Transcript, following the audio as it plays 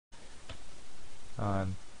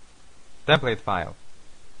template file.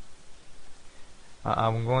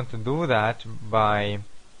 I'm going to do that by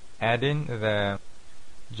adding the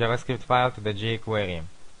JavaScript file to the jQuery.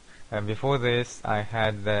 Before this, I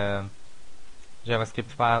had the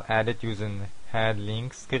JavaScript file added using head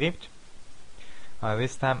link script.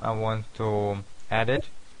 This time I want to add it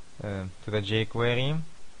to the jQuery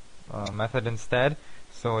method instead,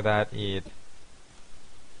 so that it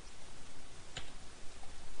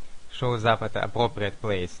shows up at the appropriate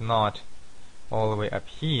place, not all the way up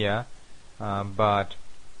here, but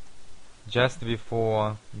just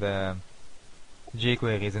before the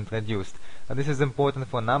jQuery is introduced. This is important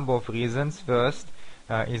for a number of reasons. First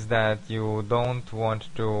is that you don't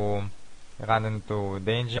want to run into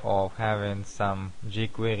danger of having some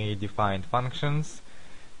jQuery defined functions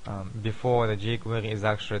before the jQuery is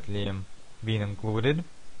actually being included.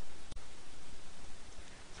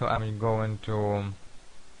 So I'm going to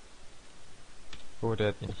put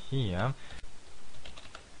it in here.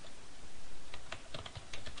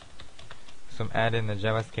 So I'm adding the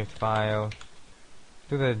JavaScript file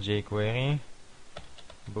to the jQuery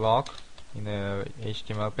block in the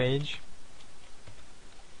HTML page.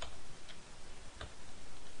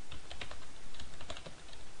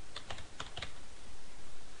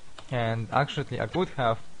 And actually I could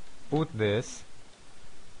have put this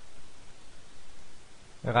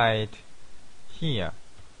right here,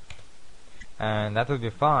 and that will be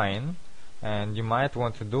fine. And you might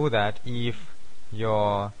want to do that if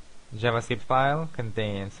your JavaScript file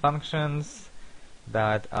contains functions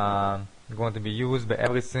that are going to be used by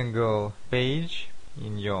every single page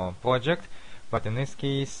in your project. But in this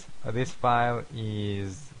case, this file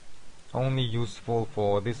is only useful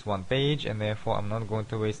for this one page, and therefore I'm not going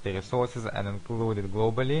to waste the resources and include it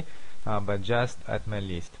globally, but just at my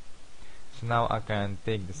list. So now I can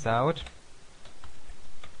take this out,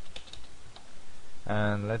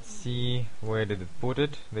 and let's see where did it put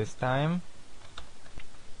it this time.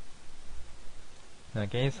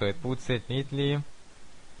 Okay, so it puts it neatly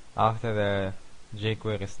after the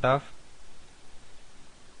jQuery stuff.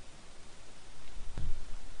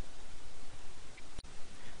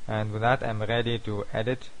 And with that, I'm ready to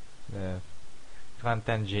edit the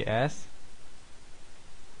front-end JS.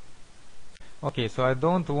 Okay, so I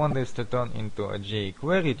don't want this to turn into a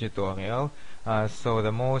jQuery tutorial, so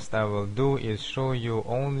the most I will do is show you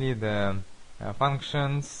only the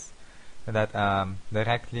functions that are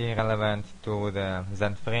directly relevant to the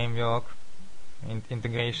Zend Framework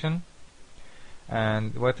integration.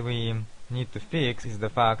 And what we need to fix is the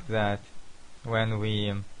fact that when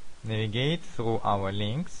we navigate through our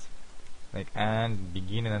links, like and,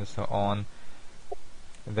 beginning, and so on,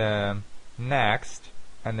 the next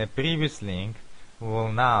and the previous link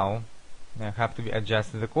will now have to be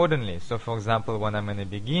adjusted accordingly. So for example, when I'm in the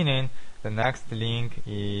beginning, the next link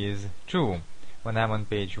is 2. When I'm on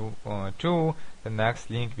page 2, the next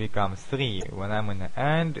link becomes 3. When I'm in the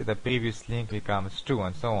end, the previous link becomes 2,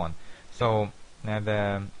 and so on. So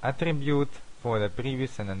the attribute for the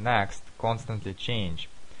previous and the next constantly change.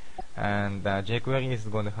 And jQuery is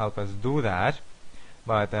going to help us do that,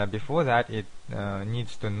 but before that it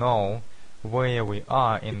needs to know where we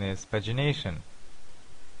are in this pagination.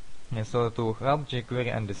 And so to help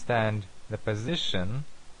jQuery understand the position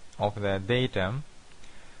of the data,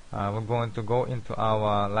 we're going to go into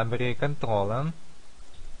our library controller,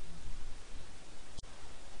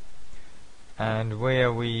 and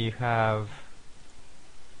where we have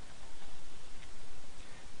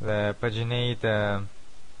the paginator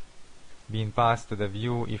being passed to the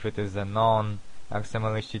view if it is a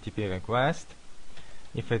non-XML HTTP request.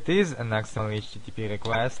 If it is an XML HTTP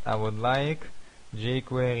request, I would like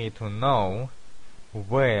jQuery to know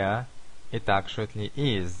where it actually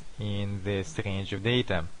is in this range of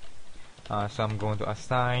data. So I'm going to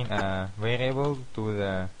assign a variable to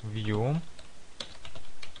the view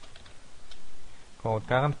called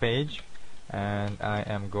current page, and I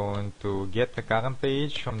am going to get the current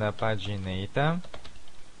page from the paginator.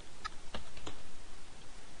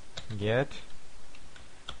 Get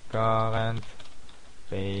current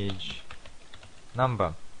page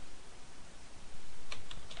number,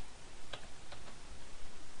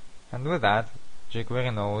 and with that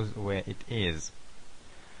jQuery knows where it is.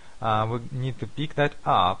 We need to pick that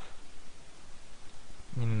up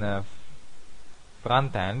in the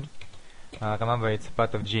front end. Remember, it's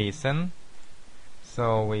part of JSON,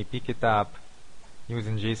 so we pick it up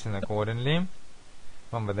using JSON accordingly.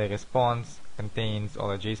 Remember, the response contains all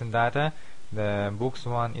the JSON data. The books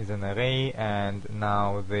one is an array, and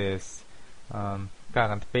now this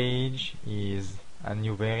current page is a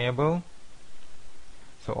new variable.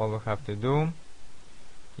 So all we have to do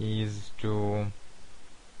is to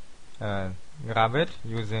grab it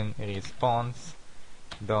using response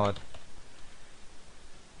dot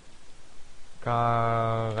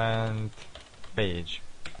current page.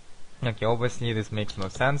 Okay, obviously this makes no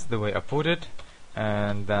sense the way I put it,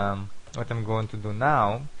 and what I'm going to do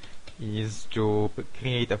now is to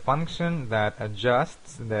create a function that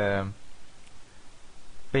adjusts the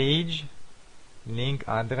page link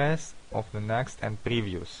address of the next and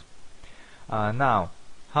previous. Now,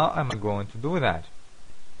 how am I going to do that?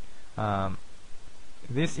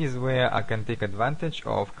 This is where I can take advantage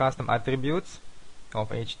of custom attributes of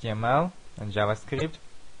HTML and JavaScript.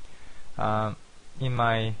 In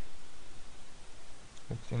my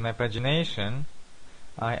pagination,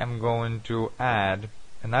 I am going to add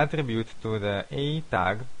an attribute to the A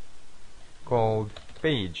tag called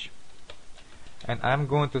page, and I'm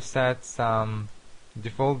going to set some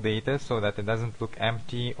default data so that it doesn't look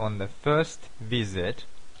empty on the first visit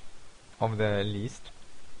of the list.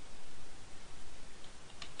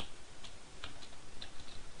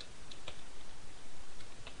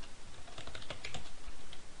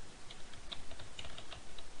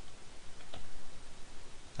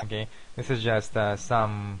 Okay, this is just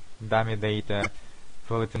some dummy data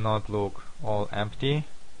for it to not look all empty.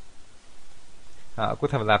 I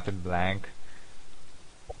could have left it blank.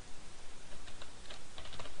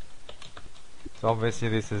 So obviously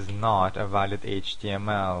this is not a valid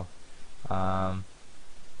HTML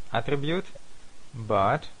attribute,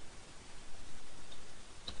 but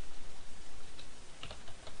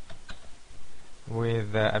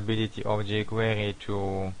with the ability of jQuery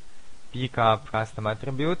to pick up custom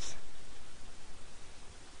attributes,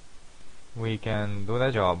 we can do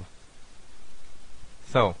the job.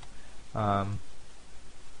 So I'm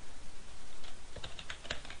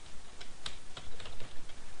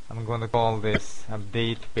going to call this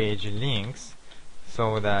update page links,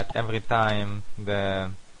 so that every time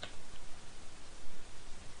the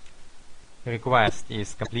request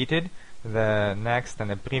is completed, the next and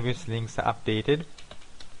the previous links are updated,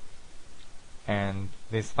 and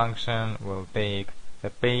this function will take the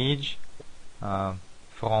page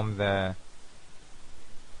from the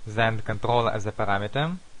Zend controller as a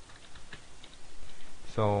parameter.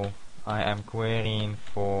 So I am querying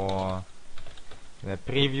for the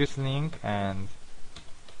previous link, and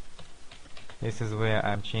this is where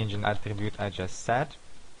I'm changing the attribute I just set,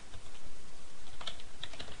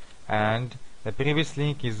 and the previous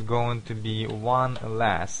link is going to be one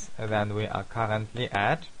less than we are currently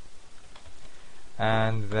at,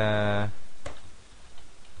 and the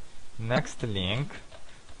next link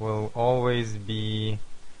will always be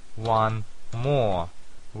one more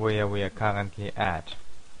where we are currently at.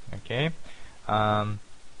 Okay, and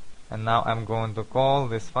now I'm going to call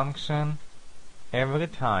this function every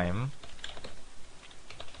time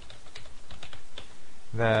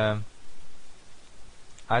the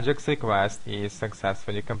AJAX request is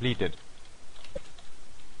successfully completed.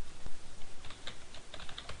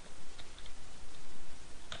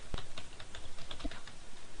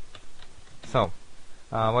 So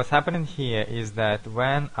what's happening here is that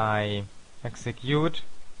when I execute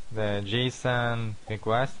the JSON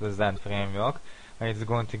request, the Zend Framework, it's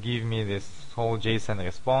going to give me this whole JSON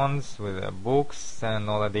response with the books and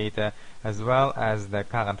all the data, as well as the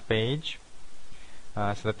current page,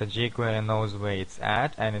 so that the jQuery knows where it's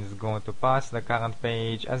at, and it's going to pass the current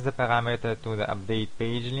page as the parameter to the update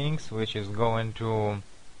page links, which is going to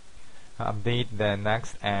update the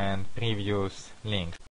next and previous links.